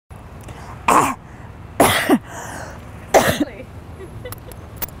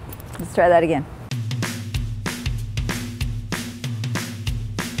Let's try that again.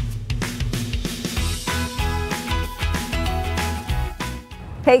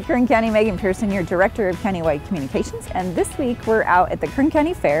 Hey Kern County, Megan Pearson, your Director of Countywide Communications, and this week we're out at the Kern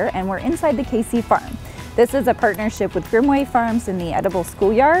County Fair and we're inside the KC Farm. This is a partnership with Grimway Farms in the Edible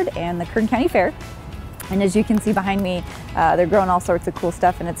Schoolyard and the Kern County Fair. And as you can see behind me, they're growing all sorts of cool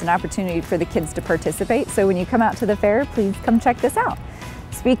stuff, and it's an opportunity for the kids to participate. So when you come out to the fair, please come check this out.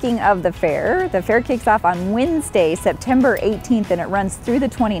 Speaking of the fair kicks off on Wednesday, September 18th, and it runs through the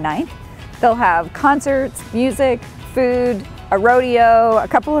 29th. They'll have concerts, music, food, a rodeo, a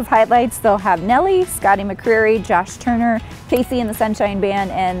couple of highlights. They'll have Nelly, Scotty McCreery, Josh Turner, Casey and the Sunshine Band,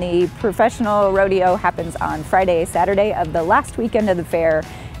 and the professional rodeo happens on Friday, Saturday of the last weekend of the fair.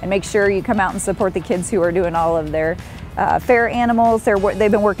 And make sure you come out and support the kids who are doing all of their fair animals.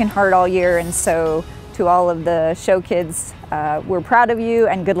 They've been working hard all year, and so to all of the show kids, we're proud of you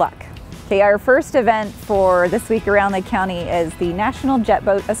and good luck. Okay, our first event for this week around the county is the National Jet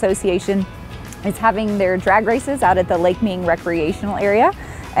Boat Association is having their drag races out at the Lake Ming recreational area,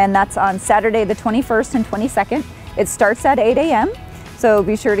 and that's on Saturday the 21st and 22nd. It starts at 8 a.m. so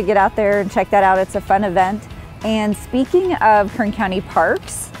be sure to get out there and check that out. It's a fun event. And speaking of Kern County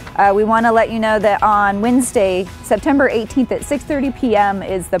parks, we want to let you know that on Wednesday, September 18th at 6:30 p.m.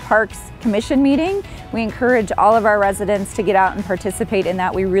 is the Parks Commission meeting. We encourage all of our residents to get out and participate in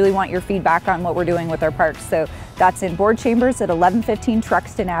that. We really want your feedback on what we're doing with our parks. So that's in board chambers at 1115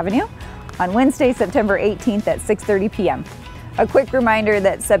 Truxton Avenue on Wednesday, September 18th at 6:30 p.m. A quick reminder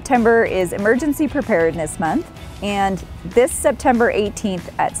that September is Emergency Preparedness Month, and this September 18th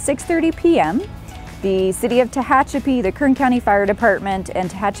at 6:30 p.m. the City of Tehachapi, the Kern County Fire Department,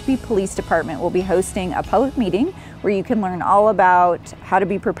 and Tehachapi Police Department will be hosting a public meeting where you can learn all about how to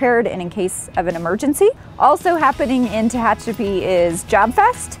be prepared and in case of an emergency. Also happening in Tehachapi is Job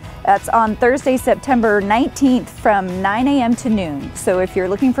Fest. That's on Thursday, September 19th from 9 a.m. to noon. So if you're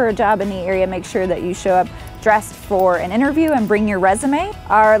looking for a job in the area, make sure that you show up dressed for an interview and bring your resume.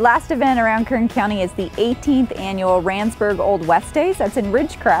 Our last event around Kern County is the 18th annual Randsburg Old West Days. That's in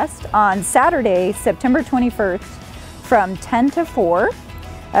Ridgecrest on Saturday, September 21st from 10 to 4.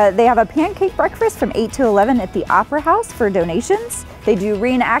 They have a pancake breakfast from 8 to 11 at the Opera House for donations. They do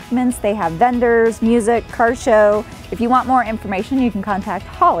reenactments, they have vendors, music, car show. If you want more information, you can contact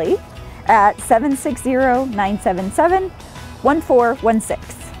Holly at 760-977-1416.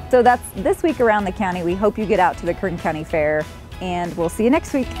 So that's this week around the county. We hope you get out to the Kern County Fair, and we'll see you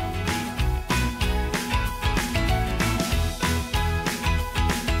next week.